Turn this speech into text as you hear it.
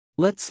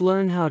Let's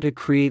learn how to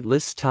create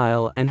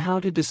ListTile and how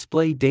to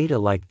display data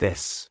like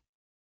this.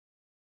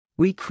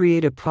 We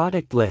create a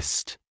product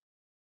list.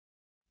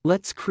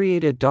 Let's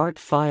create a Dart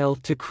file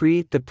to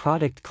create the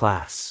product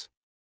class.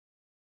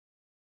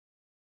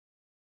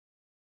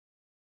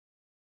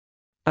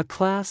 A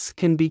class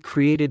can be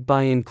created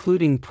by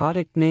including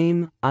product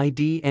name,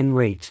 ID and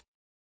rate.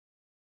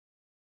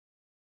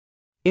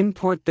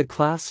 Import the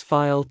class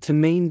file to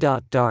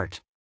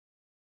main.dart.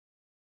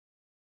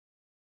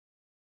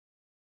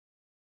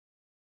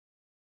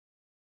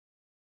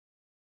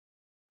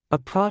 A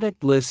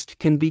product list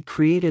can be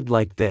created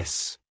like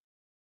this.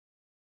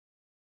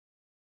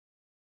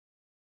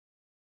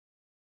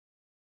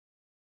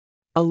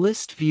 A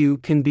list view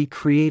can be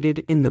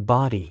created in the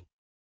body.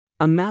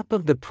 A map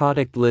of the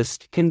product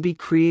list can be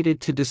created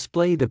to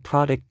display the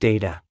product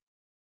data.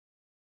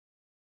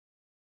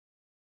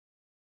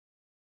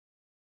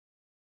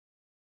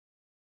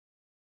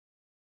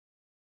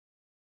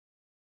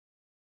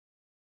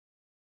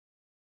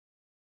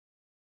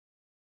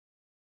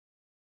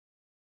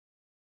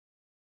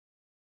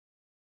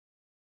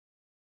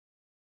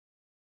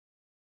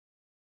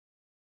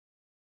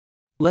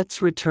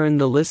 Let's return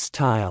the list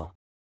tile.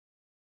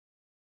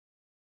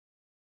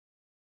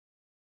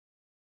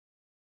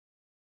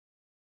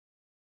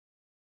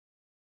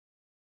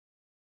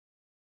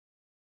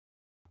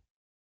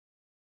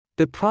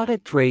 The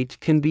product rate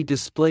can be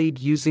displayed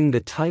using the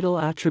title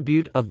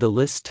attribute of the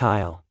list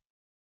tile.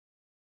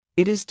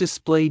 It is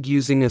displayed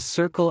using a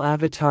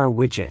CircleAvatar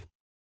widget.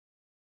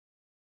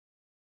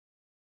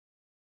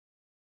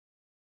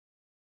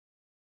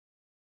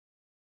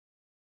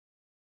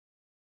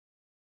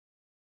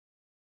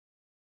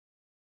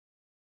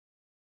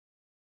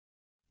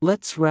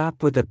 Let's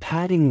wrap with a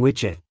padding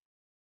widget.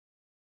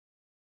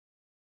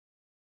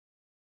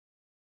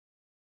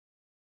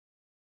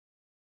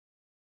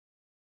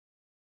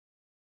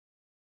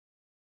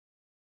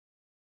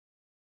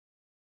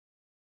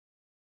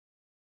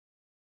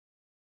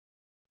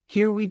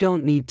 Here we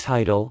don't need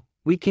title,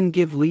 we can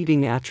give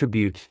leading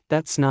attribute,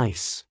 that's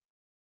nice.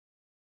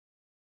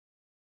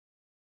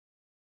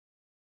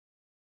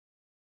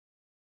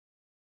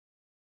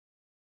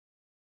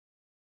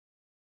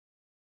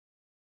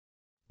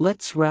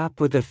 Let's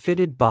wrap with a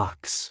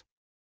FittedBox.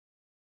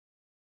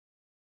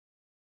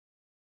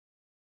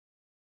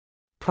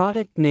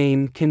 Product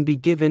name can be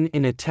given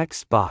in a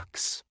text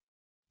box.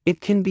 It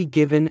can be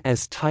given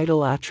as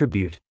title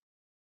attribute.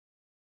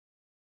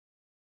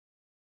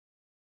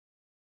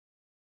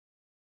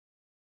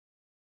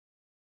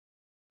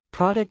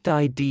 Product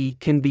ID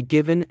can be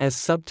given as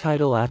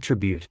subtitle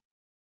attribute.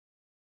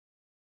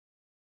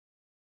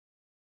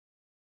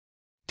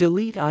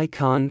 Delete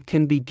icon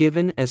can be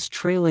given as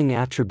trailing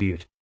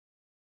attribute.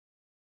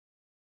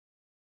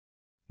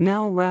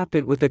 Now wrap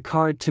it with a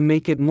card to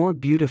make it more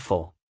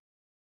beautiful.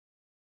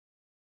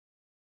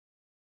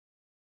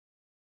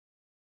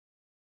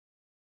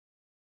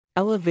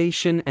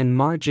 Elevation and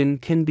margin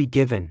can be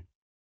given.